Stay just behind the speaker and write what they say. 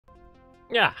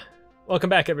Yeah, welcome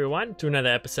back everyone to another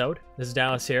episode. This is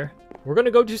Dallas here. We're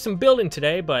gonna go do some building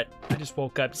today, but I just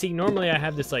woke up. See, normally I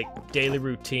have this like daily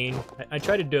routine. I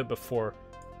try to do it before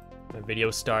my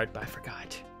videos start, but I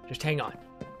forgot. Just hang on.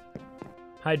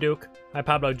 Hi Duke. Hi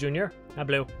Pablo Jr. Hi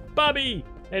Blue. Bobby!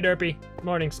 Hey Derpy.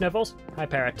 Morning Sniffles. Hi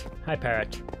Parrot. Hi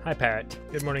Parrot. Hi Parrot.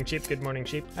 Good morning Sheep. Good morning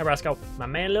Sheep. Hi Roscoe. My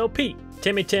man Lil Pete.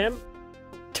 Timmy Tim.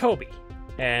 Toby.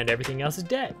 And everything else is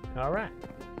dead. Alright.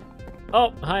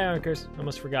 Oh, hi Ankers.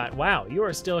 Almost forgot. Wow, you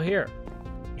are still here.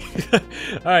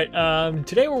 Alright,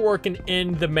 today we're working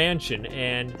in the mansion,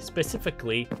 and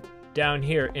specifically down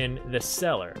here in the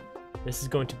cellar. This is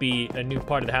going to be a new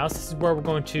part of the house. This is where we're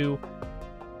going to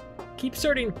keep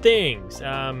certain things.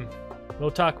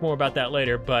 We'll talk more about that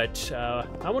later, but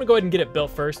I want to go ahead and get it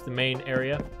built first, the main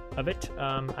area of it.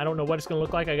 I don't know what it's going to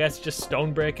look like. I guess just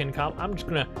stone brick and I'm just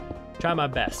going to try my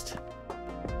best.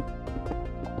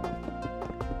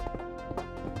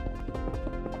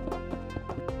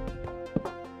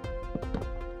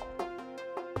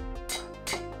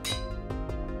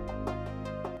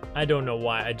 I don't know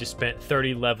why I just spent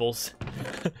 30 levels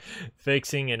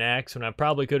fixing an axe when I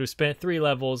probably could have spent 3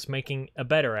 levels making a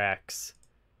better axe.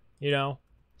 You know,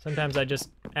 sometimes I just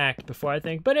act before I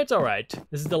think, but it's alright.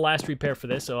 This is the last repair for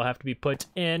this, so it'll have to be put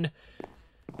in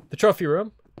the trophy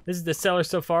room. This is the cellar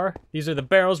so far. These are the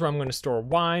barrels where I'm going to store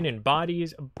wine and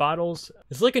bottles.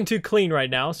 It's looking too clean right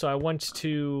now, so I want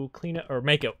to clean it or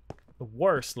make it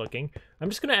worse looking. I'm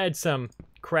just going to add some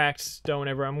cracked stone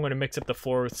everywhere. I'm going to mix up the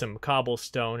floor with some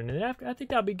cobblestone, and then I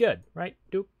think that'll be good, right,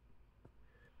 Duke?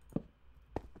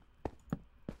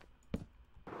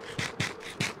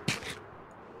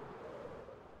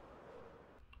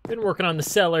 Been working on the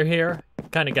cellar here.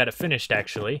 Kind of got it finished,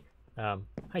 actually.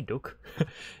 Hi, Duke.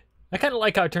 I kind of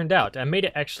like how it turned out. I made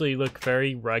it actually look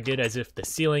very rugged, as if the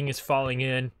ceiling is falling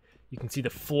in. You can see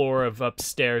the floor of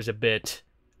upstairs a bit.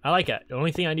 I like it. The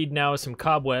only thing I need now is some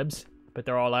cobwebs, but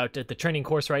they're all out at the training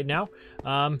course right now.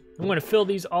 I'm going to fill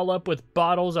these all up with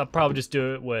bottles. I'll probably just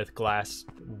do it with glass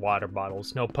water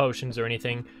bottles. No potions or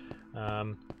anything.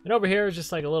 And over here is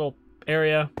just like a little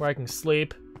area where I can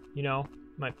sleep. You know,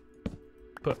 might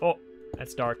put... Oh,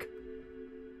 that's dark.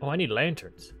 Oh, I need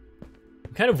lanterns.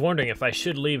 I'm kind of wondering if I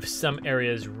should leave some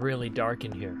areas really dark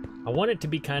in here. I want it to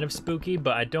be kind of spooky,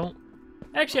 but I don't...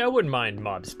 Actually, I wouldn't mind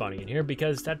mobs spawning in here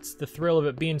because that's the thrill of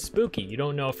it being spooky. You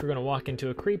don't know if you're going to walk into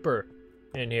a creeper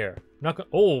in here. Not gonna...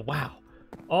 Oh, wow.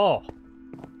 Oh.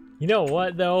 You know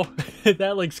what, though?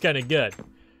 That looks kind of good.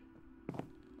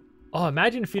 Oh,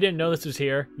 imagine if you didn't know this was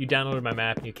here. You downloaded my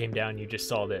map and you came down and you just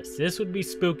saw this. This would be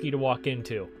spooky to walk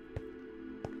into.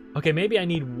 Okay, maybe I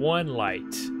need one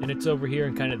light, and it's over here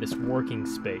in kind of this working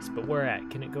space. But where at?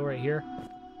 Can it go right here?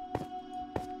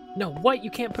 No, what? You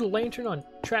can't put a lantern on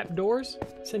trap doors?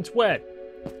 Since when?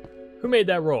 Who made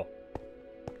that rule?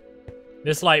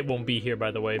 This light won't be here,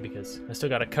 by the way, because I still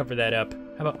gotta cover that up.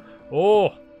 How about...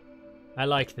 Oh! I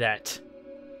like that.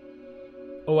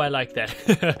 Oh, I like that.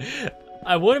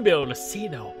 I want to be able to see,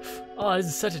 though. Oh, this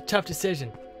is such a tough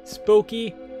decision.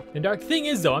 Spooky and dark. Thing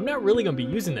is, though, I'm not really gonna be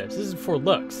using this. This is for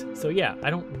looks. So, yeah, I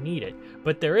don't need it.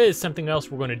 But there is something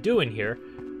else we're gonna do in here.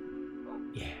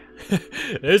 Yeah.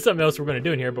 There's something else we're going to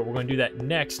do in here, but we're going to do that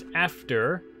next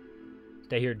after...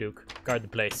 Stay here, Duke. Guard the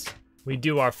place. We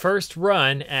do our first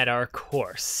run at our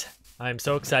course. I'm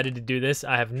so excited to do this.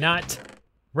 I have not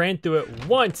ran through it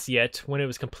once yet when it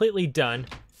was completely done,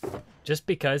 just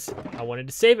because I wanted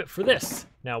to save it for this.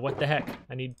 Now, what the heck?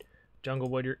 I need jungle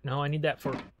wood. No, I need that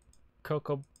for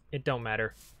cocoa. It don't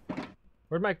matter.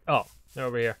 Where'd my... Oh, they're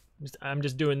over here. I'm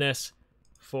just doing this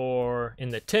for in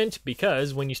the tent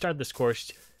because when you start this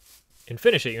course... and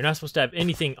finish it, you're not supposed to have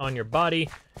anything on your body.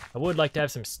 I would like to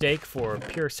have some steak for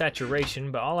pure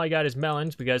saturation, but all I got is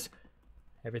melons because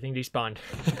everything despawned,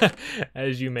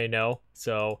 as you may know.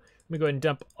 So let me go ahead and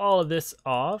dump all of this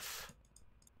off.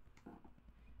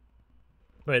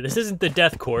 Wait, this isn't the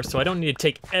death course, so I don't need to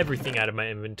take everything out of my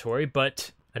inventory,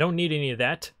 but I don't need any of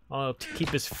that. All I'll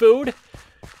keep is food.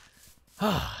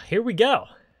 Ah, here we go.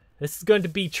 This is going to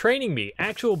be training me.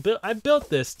 Actual build. I built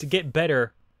this to get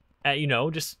better at, you know,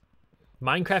 just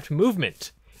Minecraft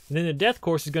movement. And then the death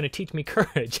course is going to teach me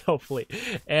courage, hopefully.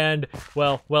 And,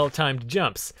 well-timed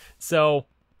jumps. So,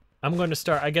 I'm going to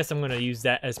start, I guess I'm going to use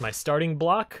that as my starting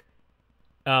block.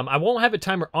 I won't have a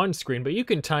timer on screen, but you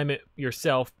can time it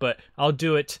yourself, but I'll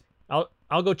do it.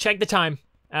 I'll go check the time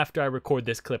after I record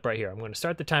this clip right here. I'm going to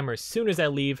start the timer as soon as I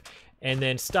leave, and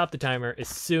then stop the timer as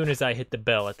soon as I hit the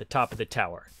bell at the top of the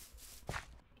tower.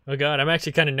 Oh god, I'm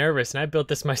actually kind of nervous, and I built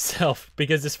this myself,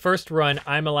 because this first run,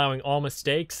 I'm allowing all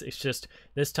mistakes. It's just,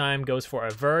 this time goes for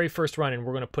a very first run, and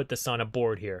we're going to put this on a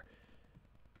board here.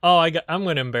 Oh, I'm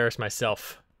gonna embarrass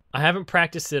myself. I haven't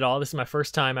practiced it all. This is my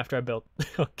first time after I built.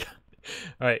 Oh god.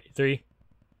 All right, 3.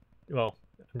 Well,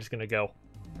 I'm just gonna go.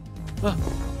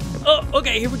 Oh,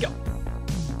 okay, here we go.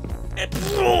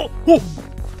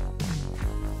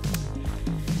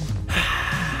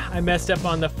 I messed up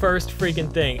on the first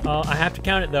freaking thing. Oh, I have to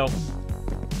count it though.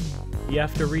 You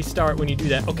have to restart when you do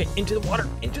that. Okay, into the water,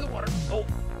 into the water. Oh,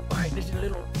 all right, this is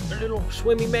a little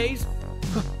swimmy maze.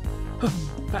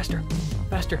 Faster,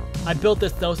 faster. I built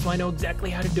this though, so I know exactly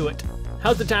how to do it.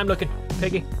 How's the time looking,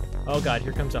 Piggy? Oh god,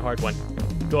 here comes a hard one.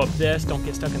 Go up this, don't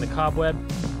get stuck in the cobweb.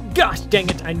 Gosh dang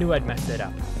it, I knew I'd mess that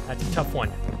up. That's a tough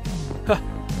one.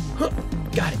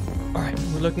 Got it. All right,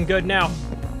 we're looking good now.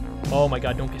 Oh my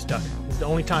god, don't get stuck. This is the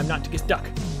only time not to get stuck.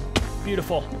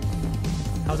 Beautiful.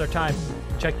 How's our time?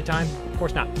 Check the time? Of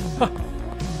course not.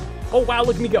 Oh wow,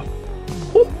 look at me go.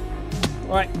 Whew.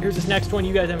 All right, here's this next one.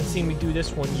 You guys haven't seen me do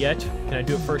this one yet. Can I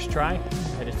do it first try?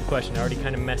 That is the question. I already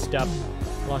kind of messed up.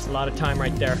 Lost a lot of time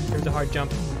right there. Here's a hard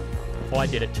jump. Oh, I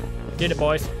did it. Did it,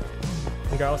 boys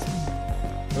and girls.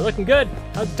 We're looking good.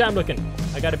 How's the time looking?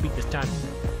 I gotta beat this time.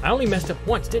 I only messed up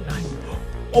once, didn't I?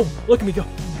 Oh, look at me go.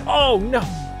 Oh no.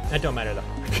 That don't matter though.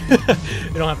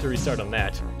 You don't have to restart on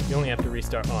that. You only have to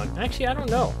restart on. Actually, I don't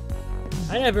know.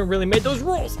 I haven't really made those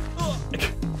rules.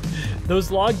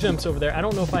 Those log jumps over there, I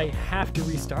don't know if I have to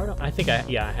restart them. I think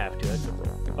yeah, I have to. That's a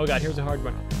rule. Oh god, here's a hard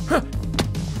one.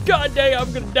 God dang,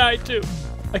 I'm gonna die too.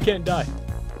 I can't die.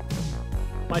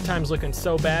 My time's looking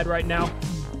so bad right now.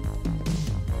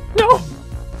 No!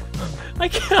 I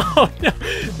can't. Oh, no.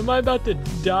 Am I about to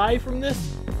die from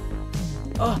this?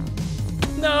 Oh,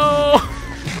 no!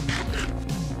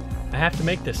 I have to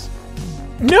make this.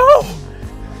 No!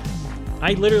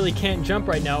 I literally can't jump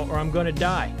right now or I'm gonna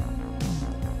die.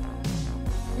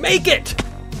 Make it!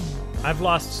 I've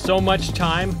lost so much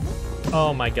time.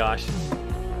 Oh my gosh.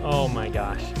 Oh my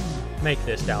gosh. Make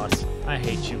this, Dallas. I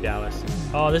hate you, Dallas.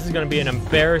 Oh, this is gonna be an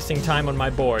embarrassing time on my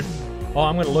board. Oh,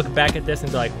 I'm gonna look back at this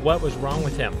and be like, what was wrong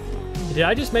with him? Did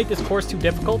I just make this course too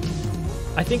difficult?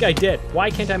 I think I did. Why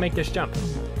can't I make this jump?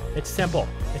 It's simple.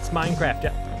 It's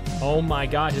Minecraft. Oh my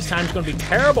god, this time's gonna be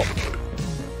terrible.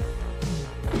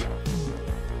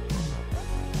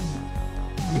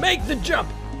 Make the jump!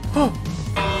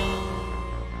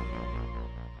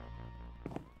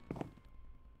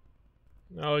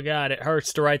 Oh god, it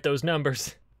hurts to write those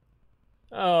numbers.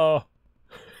 Oh.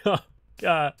 Oh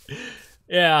god.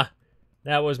 Yeah,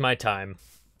 that was my time.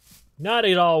 Not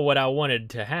at all what I wanted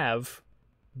to have,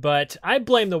 but I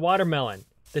blame the watermelon.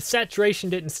 The saturation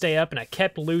didn't stay up and I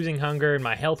kept losing hunger and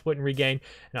my health wouldn't regain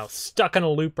and I was stuck on a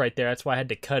loop right there. That's why I had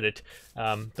to cut it.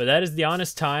 But that is the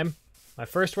honest time. My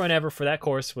first run ever for that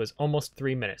course was almost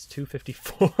 3 minutes,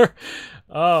 2:54.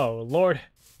 Oh, Lord.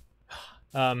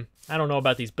 I don't know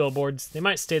about these billboards. They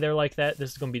might stay there like that.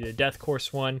 This is going to be the death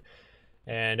course one.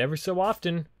 And every so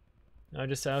often,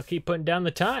 I'll keep putting down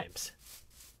the times.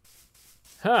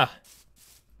 Huh.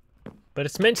 But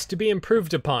it's meant to be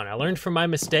improved upon. I learned from my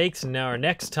mistakes, and now our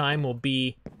next time will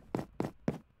be...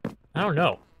 I don't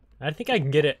know. I think I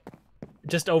can get it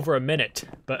just over a minute,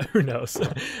 but who knows?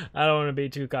 I don't want to be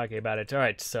too cocky about it. All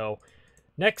right, so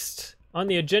next on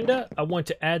the agenda, I want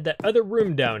to add that other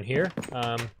room down here.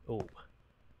 Oh.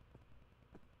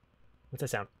 What's that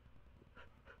sound?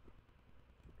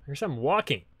 There's someone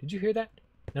walking. Did you hear that?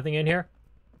 Nothing in here?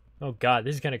 Oh god,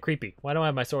 this is kind of creepy. Why don't I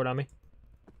have my sword on me?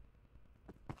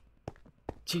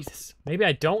 Jesus. Maybe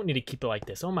I don't need to keep it like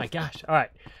this. Oh my gosh. All right.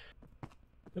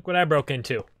 Look what I broke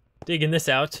into. Digging this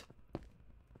out.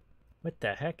 What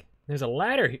the heck? There's a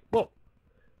ladder here. Whoa.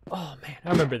 Oh man, I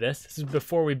remember this. This is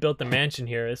before we built the mansion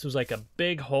here. This was like a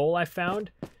big hole I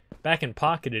found back in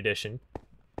Pocket Edition.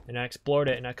 And I explored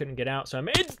it and I couldn't get out, so I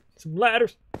made some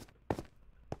ladders.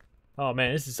 Oh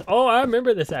man, this is... Oh, I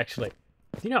remember this actually.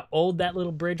 Do you know how old that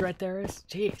little bridge right there is?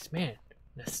 Jeez, man.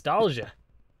 Nostalgia.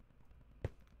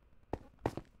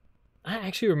 I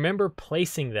actually remember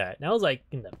placing that. That was like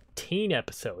in the teen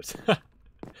episodes.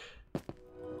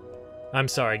 I'm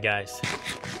sorry, guys.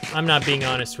 I'm not being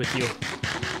honest with you.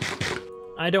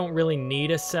 I don't really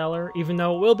need a cellar, even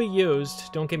though it will be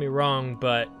used. Don't get me wrong,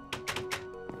 but...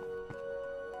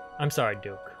 I'm sorry,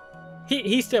 Duke.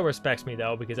 He still respects me,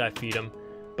 though, because I feed him.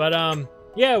 But,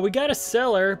 yeah, we got a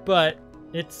cellar, but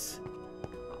it's...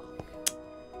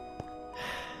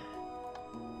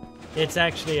 It's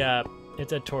actually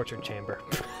it's a torture chamber.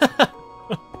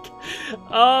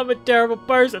 Oh, I'm a terrible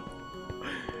person.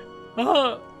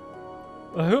 Oh,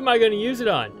 well, who am I going to use it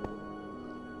on?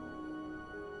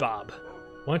 Bob.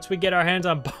 Once we get our hands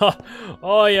on Bob,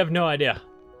 oh, you have no idea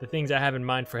the things I have in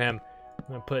mind for him. I'm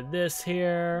going to put this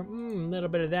here, a little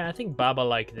bit of that. I think Bob will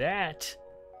like that.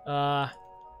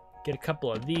 get a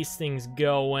couple of these things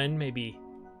going. Maybe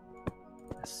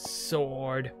a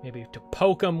sword, maybe to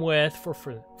poke them with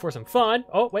for some fun.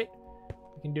 Oh, wait.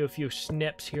 We can do a few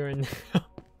snips here and there.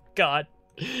 God.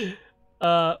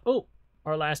 Oh,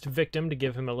 our last victim to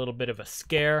give him a little bit of a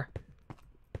scare.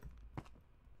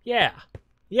 Yeah.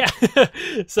 Yeah.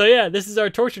 So yeah, this is our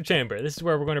torture chamber. This is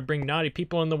where we're going to bring naughty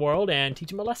people in the world and teach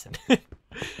them a lesson.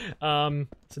 So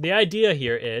the idea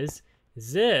here is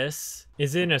this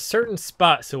is in a certain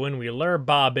spot, so when we lure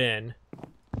Bob in,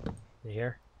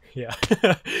 here, yeah,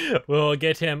 we'll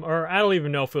get him, or I don't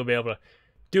even know if we'll be able to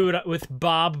do it with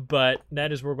Bob, but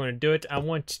that is where we're going to do it. I'm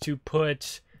going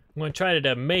to try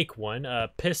to make one, a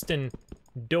piston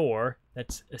door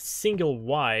that's a single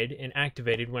wide and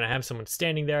activated. When I have someone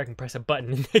standing there, I can press a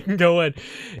button and they can go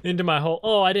into my hole.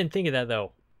 Oh, I didn't think of that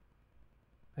though.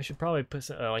 I should probably put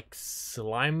some, like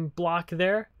slime block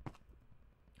there.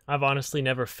 I've honestly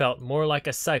never felt more like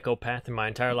a psychopath in my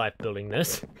entire life building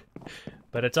this.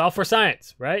 But it's all for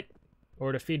science, right?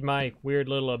 Or to feed my weird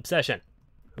little obsession.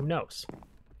 Who knows? I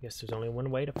guess there's only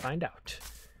one way to find out.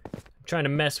 I'm trying to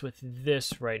mess with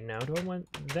this right now. Do I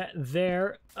want that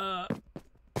there?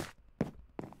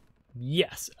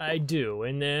 Yes, I do.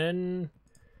 And then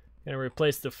I'm gonna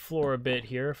replace the floor a bit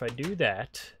here if I do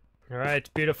that. All right,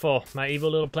 beautiful. My evil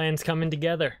little plan's coming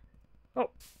together. Oh.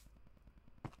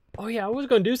 Oh yeah, I was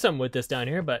gonna do something with this down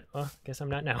here, but well, I guess I'm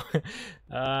not now.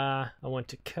 I want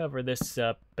to cover this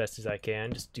up best as I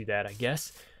can. Just do that, I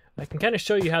guess. I can kind of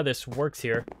show you how this works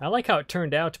here. I like how it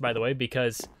turned out, by the way,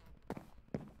 because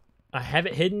I have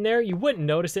it hidden there. You wouldn't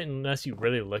notice it unless you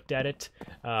really looked at it.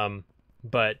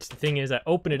 But the thing is, I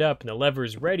open it up and the lever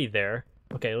is ready there.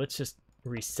 Okay, let's just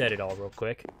reset it all real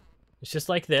quick. It's just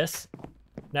like this.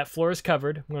 That floor is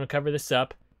covered. I'm going to cover this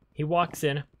up. He walks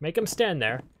in, make him stand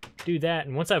there, do that,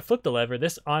 and once I flip the lever,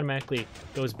 this automatically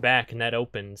goes back and that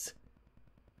opens.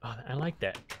 Oh, I like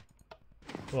that.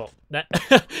 Well, that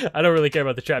I don't really care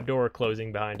about the trapdoor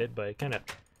closing behind it, but it kind of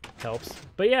helps.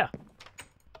 But yeah,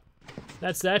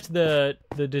 that's the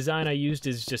design I used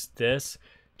is just this.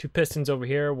 2 pistons over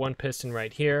here, 1 piston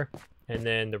right here, and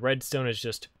then the redstone is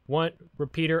just 1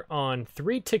 repeater on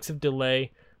 3 ticks of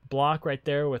delay, block right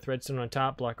there with redstone on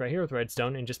top, block right here with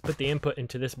redstone, and just put the input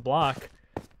into this block,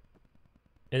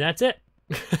 and that's it.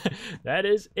 That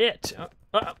is it.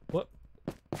 What?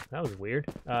 That was weird.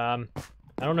 I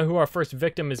don't know who our first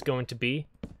victim is going to be.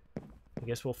 I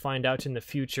guess we'll find out in the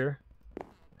future.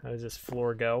 How does this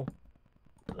floor go?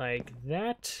 Like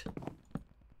that?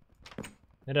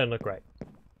 That doesn't look right.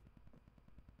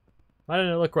 Why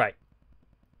doesn't it look right?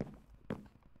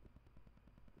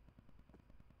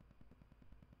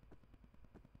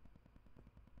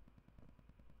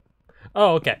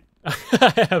 Oh, okay.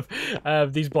 I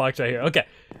have these blocks right here. Okay.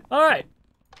 All right.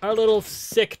 Our little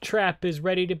sick trap is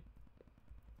ready to...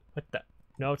 What the...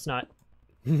 No, it's not.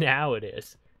 Now it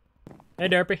is. Hey,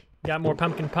 Derpy. Got more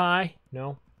pumpkin pie?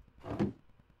 No. What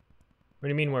do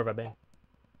you mean, where have I been?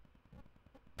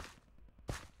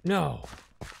 No.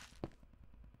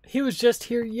 He was just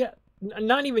here yet.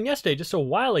 Not even yesterday, just a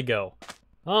while ago.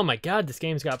 Oh my god, this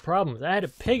game's got problems. I had a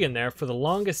pig in there for the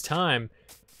longest time.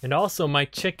 And also my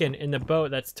chicken in the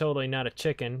boat. That's totally not a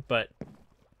chicken, but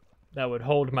that would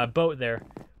hold my boat there.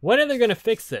 When are they going to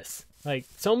fix this? Like,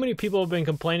 so many people have been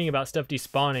complaining about stuff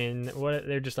despawning. What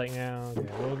they're just like, no,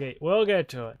 okay, we'll get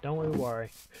to it. Don't we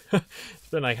worry. It's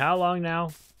been like how long now?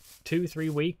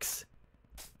 2-3 weeks?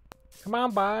 Come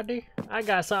on, buddy. I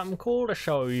got something cool to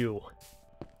show you.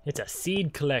 It's a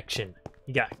seed collection.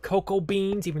 You got cocoa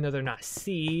beans, even though they're not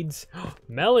seeds.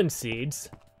 Melon seeds.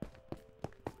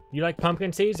 You like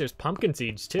pumpkin seeds? There's pumpkin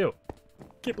seeds too.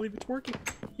 Can't believe it's working.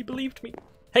 He believed me.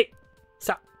 Hey,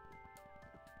 stop.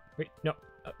 Wait, no.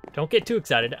 Don't get too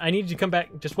excited. I need you to come back.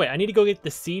 Just wait. I need to go get the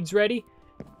seeds ready.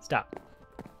 Stop.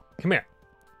 Come here.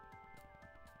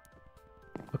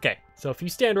 Okay, so if you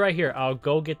stand right here, I'll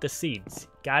go get the seeds.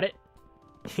 Got it?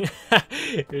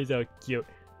 You're so cute.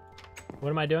 What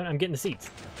am I doing? I'm getting the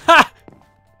seeds. Ha!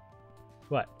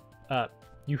 What?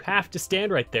 You have to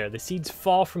stand right there. The seeds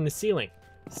fall from the ceiling.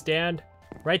 Stand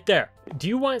right there. Do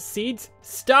you want seeds?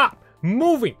 Stop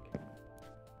moving.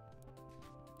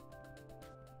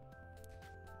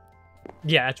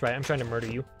 Yeah, that's right. I'm trying to murder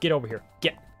you. Get over here.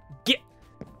 Get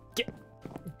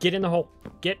in the hole.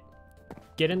 Get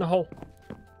in the hole.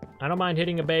 I don't mind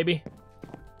hitting a baby.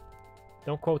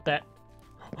 Don't quote that.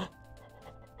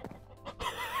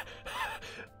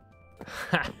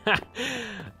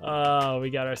 Oh,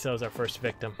 we got ourselves our first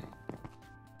victim.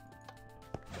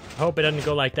 I hope it doesn't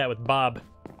go like that with Bob.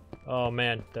 Oh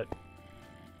man, that...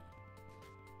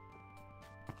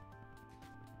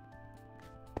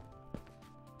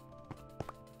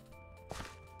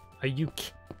 Are you...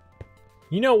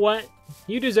 You know what?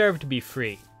 You deserve to be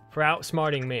free for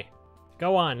outsmarting me.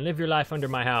 Go on, live your life under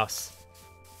my house.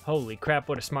 Holy crap,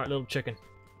 what a smart little chicken.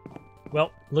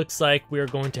 Well, looks like we're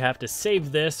going to have to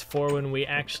save this for when we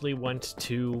actually want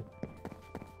to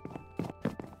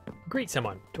greet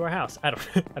someone to our house. I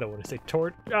don't want to say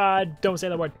tort. Don't say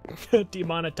that word.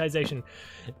 Demonetization.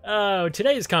 Oh,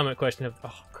 today's comment question of...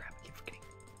 Oh, crap, I keep forgetting.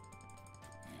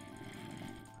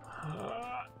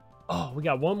 Oh, we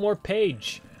got one more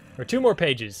page. Or 2 more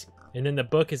pages. And then the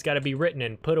book has got to be written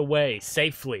and put away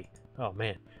safely. Oh,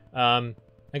 man.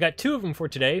 I got 2 of them for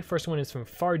today. First one is from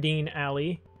Fardeen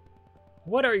Ali.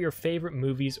 What are your favorite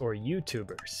movies or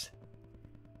YouTubers?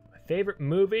 My favorite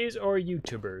movies or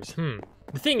YouTubers?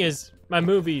 The thing is, my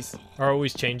movies are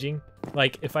always changing.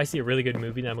 Like, if I see a really good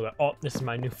movie, then I'm like, oh, this is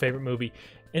my new favorite movie.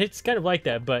 And it's kind of like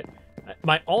that, but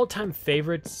my all-time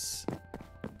favorites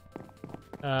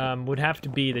would have to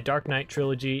be the Dark Knight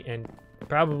trilogy and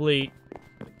probably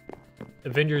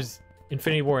Avengers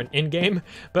Infinity War and Endgame.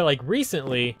 But like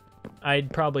recently,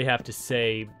 I'd probably have to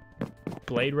say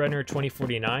Blade Runner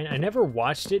 2049. I never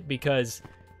watched it because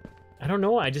I don't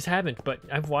know, I just haven't, but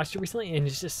I've watched it recently and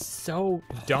it's just so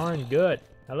darn good.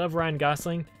 I love Ryan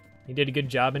Gosling. He did a good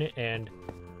job in it and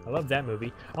I love that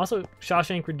movie. Also,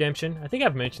 Shawshank Redemption. I think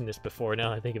I've mentioned this before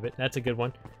now that I think of it. That's a good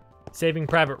one. Saving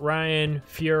Private Ryan,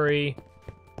 Fury.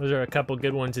 Those are a couple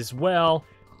good ones as well.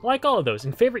 I like all of those.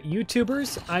 And favorite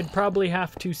YouTubers, I'd probably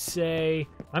have to say...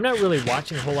 I'm not really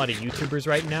watching a whole lot of YouTubers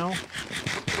right now.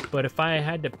 But if I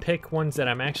had to pick ones that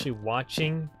I'm actually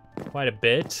watching quite a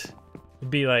bit, it'd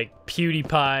be like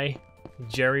PewDiePie,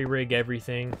 Jerry Rig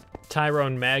Everything,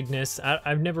 Tyrone Magnus.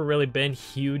 I've never really been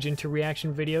huge into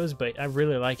reaction videos, but I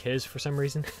really like his for some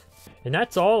reason. And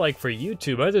that's all like for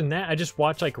YouTube. Other than that, I just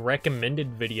watch like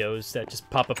recommended videos that just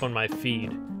pop up on my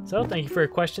feed. So thank you for your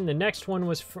question. The next one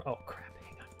was from, oh crap,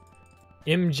 hang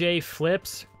on. MJ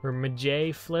Flips or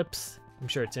MJ Flips. I'm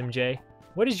sure it's MJ.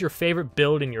 What is your favorite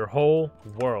build in your whole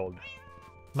world?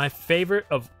 My favorite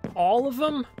of all of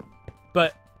them?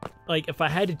 But like if I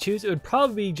had to choose, it would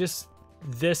probably be just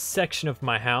this section of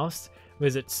my house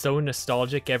because it's so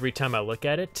nostalgic every time I look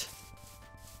at it.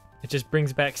 It just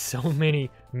brings back so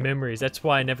many memories. That's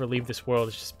why I never leave this world.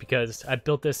 It's just because I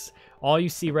built this, all you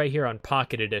see right here on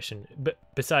Pocket Edition, but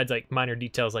besides like minor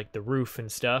details like the roof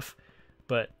and stuff.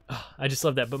 But I just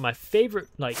love that. But my favorite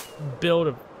like build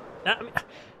of, I mean,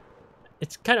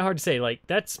 it's kind of hard to say. Like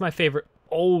that's my favorite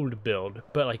old build,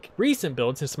 but like recent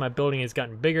build, since my building has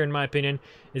gotten bigger in my opinion,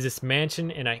 is this mansion,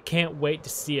 and I can't wait to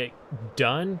see it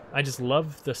done. I just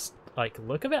love the like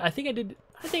look of it. I think I did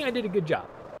a good job.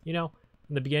 You know.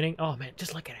 In the beginning, oh man,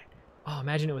 just look at it. Oh,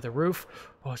 imagine it with a roof.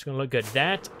 Oh, it's gonna look good.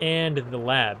 That and the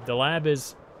lab. The lab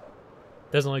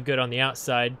doesn't look good on the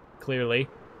outside, clearly,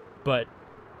 but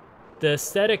the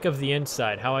aesthetic of the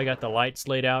inside, how I got the lights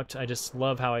laid out, I just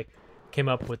love how I came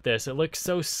up with this. It looks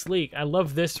so sleek. I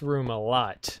love this room a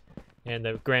lot, and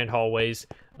the grand hallways.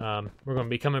 We're gonna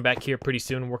be coming back here pretty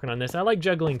soon, working on this. I like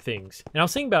juggling things, and I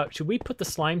was thinking about, should we put the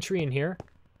slime tree in here?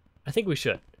 I think we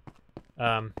should.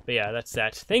 But yeah, that's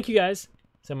that. Thank you guys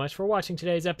so much for watching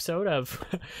today's episode of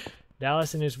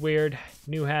Dallas and his weird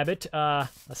new habit. I'll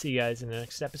see you guys in the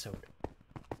next episode.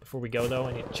 Before we go, though,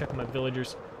 I need to check on my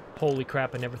villagers. Holy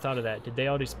crap, I never thought of that. Did they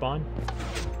already spawn?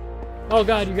 Oh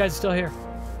god, you guys are still here.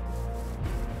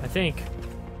 I think.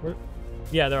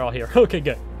 Yeah, they're all here. Okay,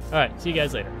 good. Alright, see you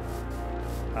guys later.